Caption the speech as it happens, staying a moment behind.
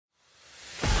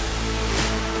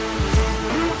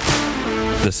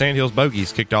The Sandhills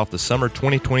Bogies kicked off the summer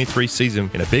 2023 season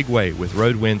in a big way with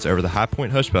road wins over the High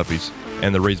Point Hush Puppies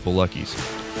and the Reedsville Luckies.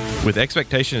 With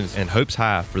expectations and hopes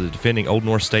high for the defending Old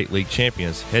North State League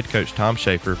champions, head coach Tom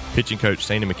Schaefer, pitching coach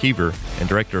Sandy McKeever, and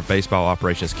director of baseball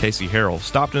operations Casey Harrell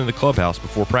stopped into the clubhouse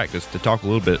before practice to talk a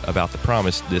little bit about the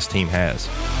promise this team has.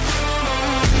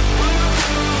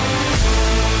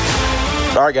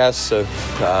 All right, guys, so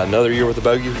another year with the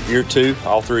Bogey, year two.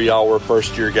 All three of y'all were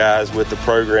first-year guys with the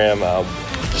program.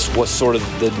 Just what's sort of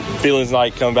the feelings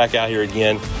like coming back out here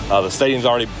again? The stadium's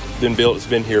already been built. It's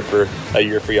been here for a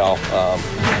year for y'all.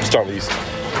 Starting with these,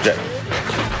 Jack.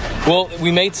 Well,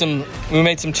 we made some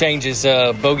changes.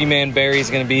 Bogeyman Barry's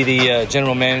going to be the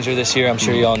general manager this year. I'm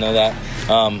sure you all know that.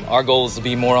 Our goal is to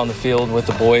be more on the field with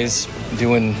the boys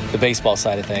doing the baseball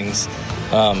side of things.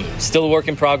 Still a work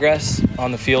in progress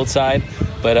on the field side,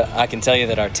 but I can tell you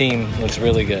that our team looks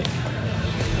really good.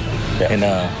 Yeah.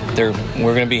 And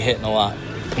we're going to be hitting a lot,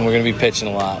 and we're going to be pitching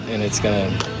a lot, and it's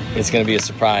going to be a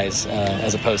surprise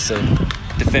as opposed to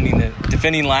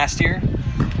defending last year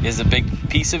is a big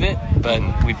piece of it, but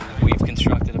we've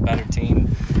constructed a better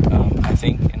team, I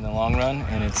think, in the long run,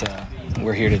 and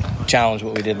we're here to challenge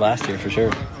what we did last year for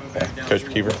sure. Okay. Coach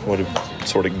McKeever, what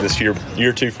sort of this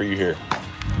year two for you here?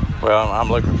 Well, I'm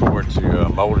looking forward to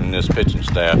molding this pitching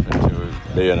staff into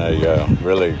being a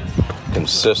really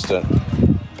consistent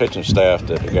pitching staff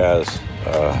that the guys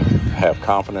have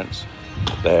confidence,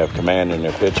 they have command in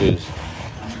their pitches,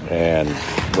 and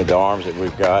with the arms that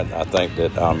we've got, I think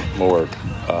that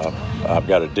I've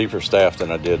got a deeper staff than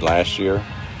I did last year.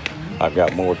 I've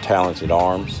got more talented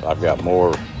arms. I've got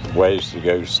more ways to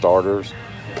go starters.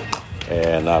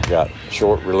 And I've got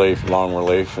short relief, long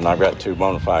relief, and I've got two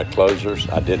bona fide closers.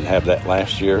 I didn't have that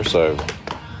last year, so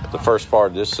the first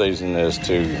part of this season is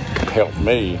to help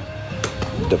me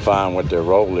define what their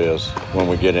role is when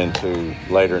we get into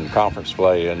later in conference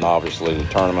play and obviously the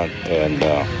tournament, and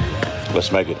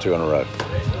let's make it two in a row.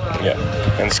 Yeah,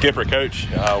 and skipper, coach,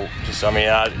 I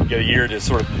get a year to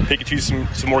sort of pick and choose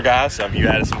some more guys. You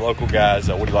added some local guys.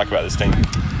 What do you like about this team?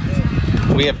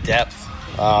 We have depth.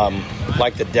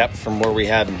 Like the depth from where we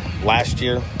had last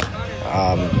year.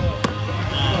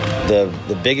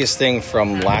 The biggest thing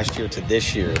from last year to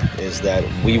this year is that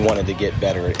we wanted to get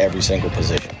better at every single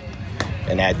position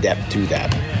and add depth to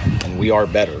that. And we are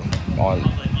better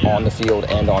on the field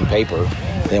and on paper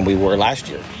than we were last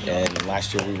year. And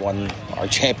last year we won our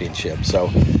championship. So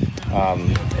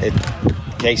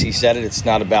Casey said it. It's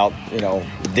not about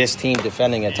this team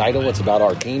defending a title. It's about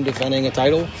our team defending a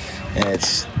title. And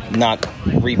it's not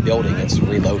rebuilding, it's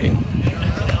reloading.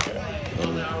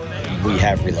 And we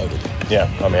have reloaded.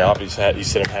 Yeah, obviously you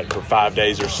said it had for 5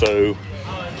 days or so.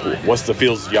 What's the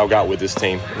feels y'all got with this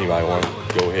team? Anybody want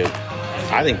to go ahead?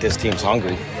 I think this team's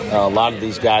hungry. A lot of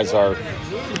these guys were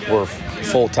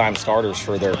full-time starters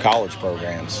for their college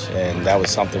programs, and that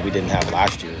was something we didn't have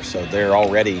last year. So they're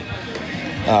already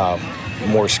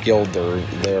more skilled.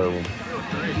 They're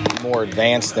more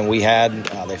advanced than we had.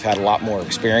 They've had a lot more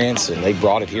experience, and they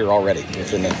brought it here already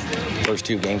within the first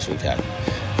two games we've had.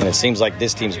 And it seems like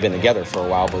this team's been together for a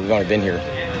while, but we've only been here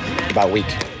about a week.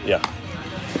 Yeah.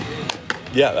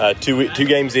 Two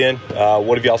games in.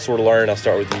 What have y'all sort of learned? I'll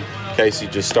start with you, Casey.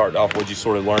 Just starting off, what did you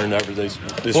sort of learn over this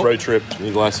road trip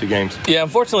in the last two games? Yeah,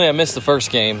 unfortunately I missed the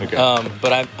first game, okay.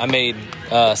 But I made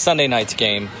Sunday night's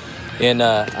game, and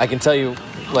I can tell you,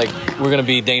 we're going to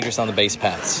be dangerous on the base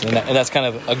paths. And that's kind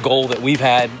of a goal that we've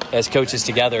had as coaches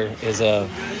together is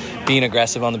being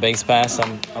aggressive on the base paths.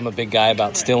 I'm a big guy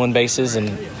about stealing bases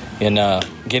and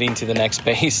getting to the next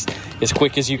base as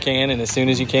quick as you can and as soon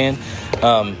as you can.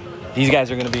 These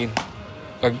guys are going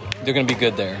to be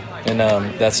good there. And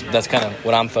that's kind of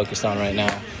what I'm focused on right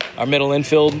now. Our middle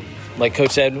infield, like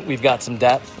Coach said, we've got some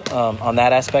depth on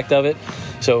that aspect of it.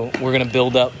 So we're going to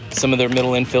build up some of their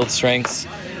middle infield strengths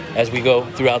as we go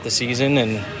throughout the season,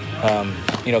 and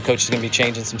Coach is going to be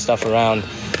changing some stuff around.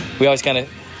 We always kind of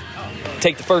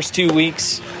take the first 3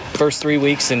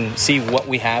 weeks and see what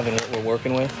we have and what we're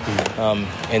working with,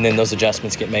 and then those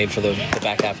adjustments get made for the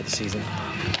back half of the season.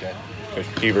 Okay. Coach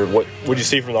McKeever, what did you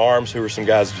see from the arms? Who were some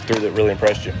guys that you threw that really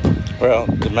impressed you? Well,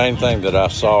 the main thing that I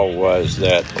saw was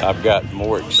that I've got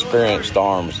more experienced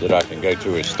arms that I can go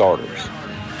to as starters.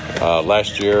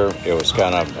 Last year, it was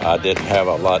I didn't have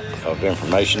a lot of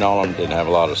information on them, didn't have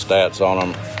a lot of stats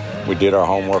on them. We did our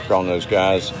homework on those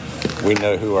guys. We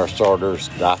know who our starters,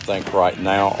 I think, right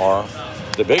now are.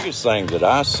 The biggest thing that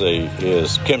I see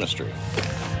is chemistry.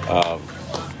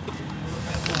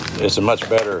 It's a much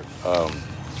better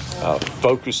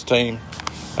focused team.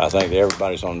 I think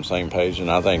everybody's on the same page, and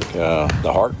I think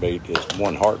the heartbeat is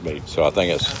one heartbeat. So I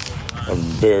think it's a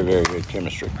very, very good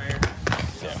chemistry.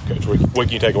 Coach, what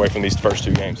can you take away from these first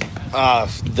 2 games?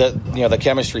 The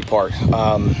chemistry part.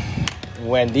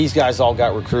 When these guys all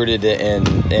got recruited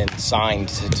and signed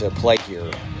to play here,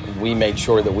 we made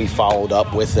sure that we followed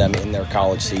up with them in their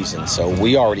college season. So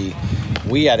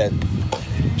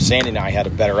Sandy and I had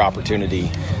a better opportunity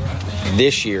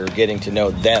this year getting to know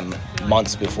them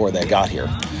months before they got here.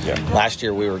 Yeah. Last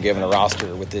year we were given a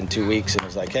roster within 2 weeks and it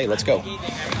was like, hey, let's go.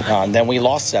 And then we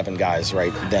lost 7 guys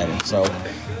right then. So,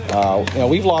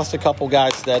 we've lost a couple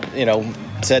guys that,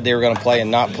 said they were going to play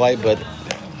and not play, but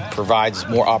provides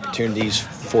more opportunities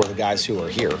for the guys who are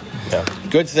here. Yeah.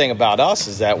 Good thing about us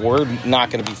is that we're not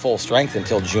going to be full strength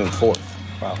until June 4th.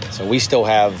 Wow. So we still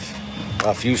have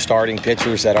a few starting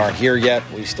pitchers that aren't here yet.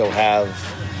 We still have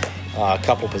a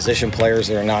couple position players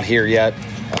that are not here yet.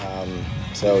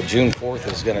 So June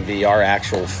 4th is going to be our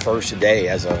actual first day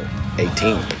as a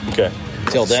team. Okay.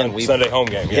 Until then, Sunday home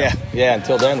game. Yeah.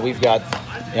 Until then, we've got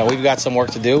some work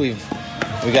to do. We've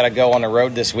got to go on the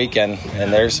road this weekend,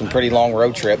 and there's some pretty long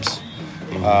road trips.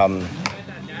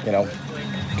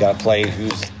 Got to play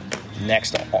who's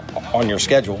next on your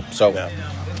schedule. So,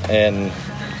 and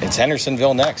it's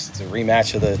Hendersonville next. It's a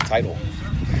rematch of the title.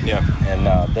 Yeah.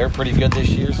 And they're pretty good this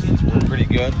year. We're pretty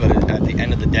good, but at the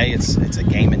end of the day, it's a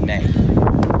game in May.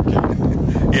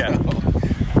 Yeah.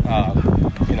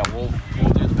 We'll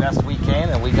do the best we can,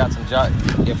 and we got some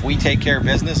if we take care of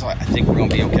business, I think we're going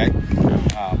to be okay.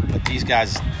 But these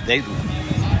guys,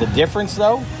 the difference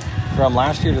though from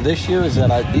last year to this year is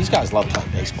that these guys love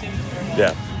playing baseball.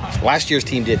 Yeah. Last year's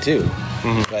team did too,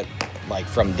 but like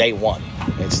from day one,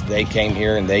 they came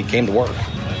here and they came to work,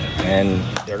 and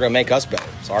they're going to make us better.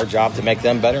 It's our job to make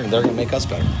them better, and they're going to make us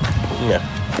better. Yeah.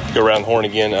 Go around the horn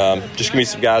again. Just give me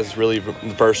some guys really in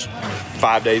the first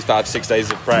 5 days, 5-6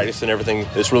 days of practice and everything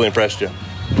that's really impressed you.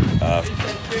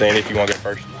 Sandy, if you want to go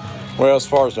first. Well, as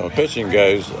far as the pitching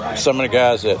goes, some of the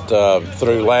guys that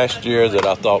through last year that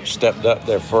I thought stepped up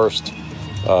their first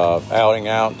outing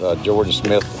out. Jordan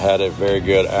Smith had a very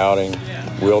good outing.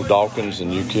 Will Dawkins, a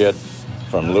new kid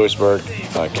from Lewisburg,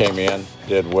 came in,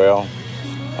 did well.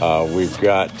 We've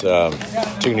got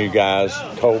 2 new guys.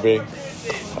 Colby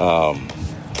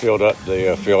filled up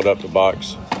the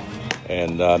box,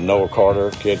 and Noah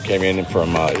Carter, kid, came in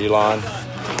from Elon.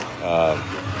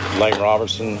 Lane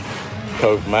Robertson,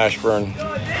 Coach Mashburn.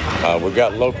 We've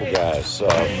got local guys.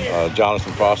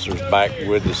 Jonathan Foster's back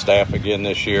with the staff again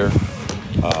this year.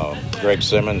 Greg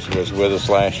Simmons was with us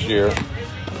last year.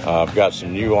 I've got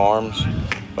some new arms,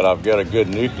 but I've got a good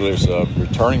nucleus of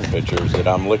returning pitchers that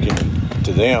I'm looking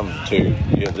to them to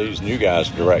give these new guys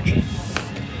direction.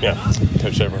 Yeah,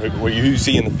 Coach Everett, what you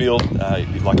see in the field,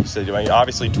 like you said,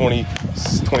 obviously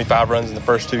 25 runs in the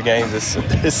first 2 games.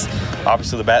 This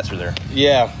obviously the bats are there.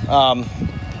 Yeah,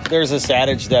 there's this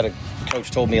adage that a coach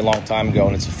told me a long time ago,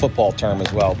 and it's a football term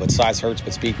as well, but size hurts,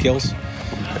 but speed kills.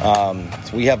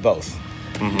 So we have both.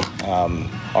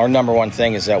 Our number one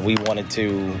thing is that we wanted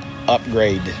to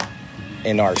upgrade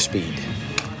in our speed.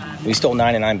 We stole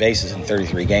 99 bases in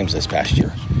 33 games this past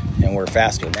year, and we're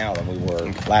faster now than we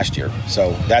were last year.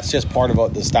 So that's just part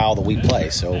of the style that we play.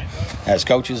 So as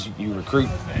coaches, you recruit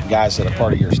guys that are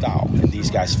part of your style, and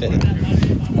these guys fit it.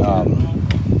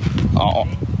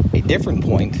 A different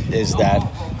point is that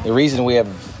the reason we have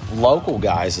local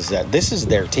guys is that this is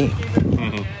their team.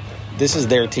 This is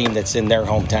their team that's in their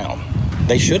hometown.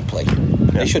 They should play here.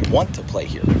 They should want to play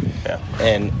here. Yeah.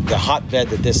 And the hotbed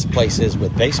that this place is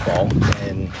with baseball,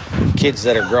 and kids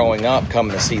that are growing up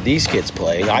coming to see these kids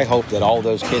play, I hope that all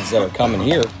those kids that are coming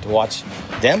here to watch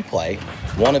them play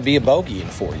want to be a bogey in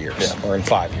 4 years or in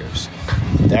 5 years.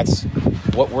 That's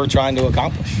what we're trying to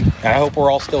accomplish. And I hope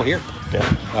we're all still here.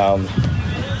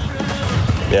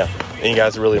 Any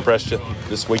guys that really impressed you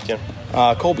this weekend?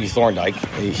 Colby Thorndike,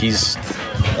 he's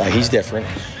different.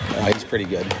 He's pretty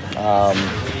good.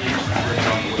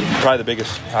 Probably the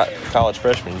biggest college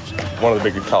freshman. One of the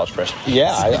bigger college freshmen.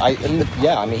 Yeah,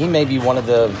 I mean, he may be one of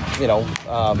the, I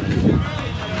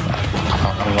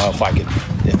don't know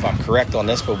if I'm correct on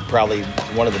this, but probably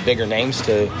one of the bigger names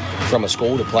from a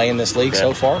school to play in this league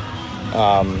so far.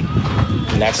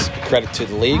 And that's credit to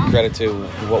the league, credit to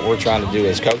what we're trying to do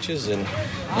as coaches,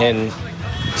 and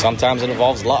sometimes it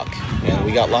involves luck, and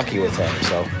we got lucky with him,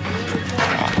 so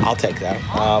I'll take that.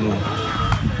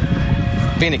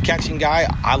 Being a catching guy,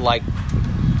 I like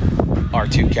our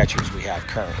 2 catchers we have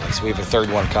currently. So we have a third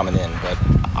one coming in, but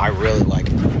I really like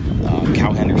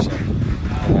Cal Henderson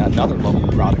and another local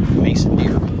product, Mason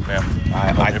Deere. Yeah,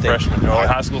 I think freshman,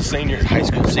 high school senior. High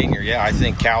school senior, yeah. I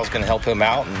think Cal's going to help him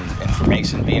out, and for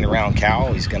Mason being around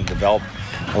Cal, he's going to develop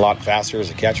a lot faster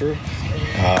as a catcher.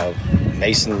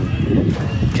 Mason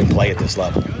can play at this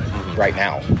level right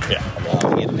now. Yeah.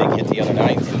 He had a big hit the other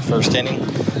night in the first inning.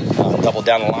 Doubled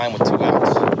down the line with 2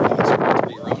 outs. Scored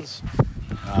 3 runs.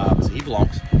 So he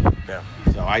belongs. Yeah.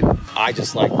 So I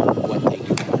just like what they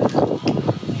do.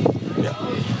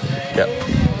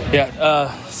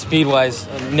 Yeah. Speed-wise,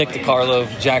 Nick DiCarlo,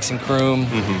 Jackson Kroom,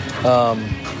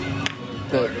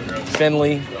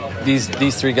 Finley.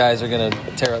 These 3 guys are going to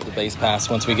tear up the base pass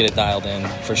once we get it dialed in,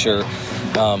 for sure.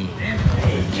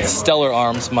 Stellar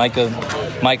arms, Micah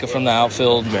from the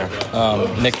outfield,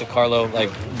 Nick DiCarlo,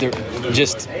 like they're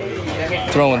just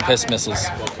throwing piss missiles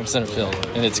from center field,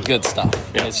 and it's good stuff.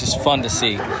 And it's just fun to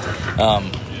see.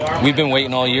 We've been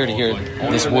waiting all year to hear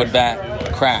this wood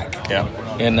bat crack,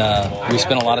 and we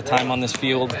spent a lot of time on this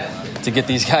field to get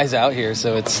these guys out here,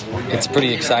 so it's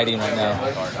pretty exciting right now.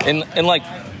 And like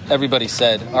everybody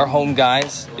said, our home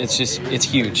guys, it's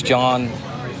huge. John,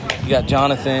 you got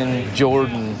Jonathan,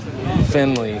 Jordan,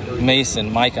 Finley,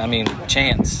 Mason, Mike,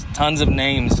 Chance, tons of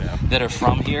names that are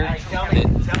from here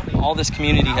that all this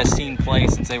community has seen play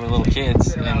since they were little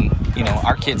kids, and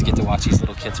our kids get to watch these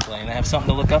little kids play and they have something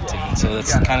to look up to, and so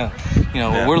that's kind of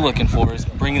what we're looking for, is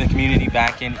bringing the community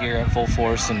back in here at full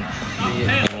force and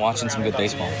watching some good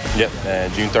baseball. Yep,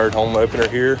 June 3rd home opener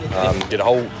here. Get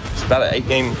it's about an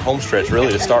 8-game home stretch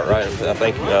really to start, right? I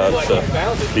think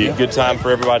so be a good time for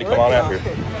everybody to come on out here.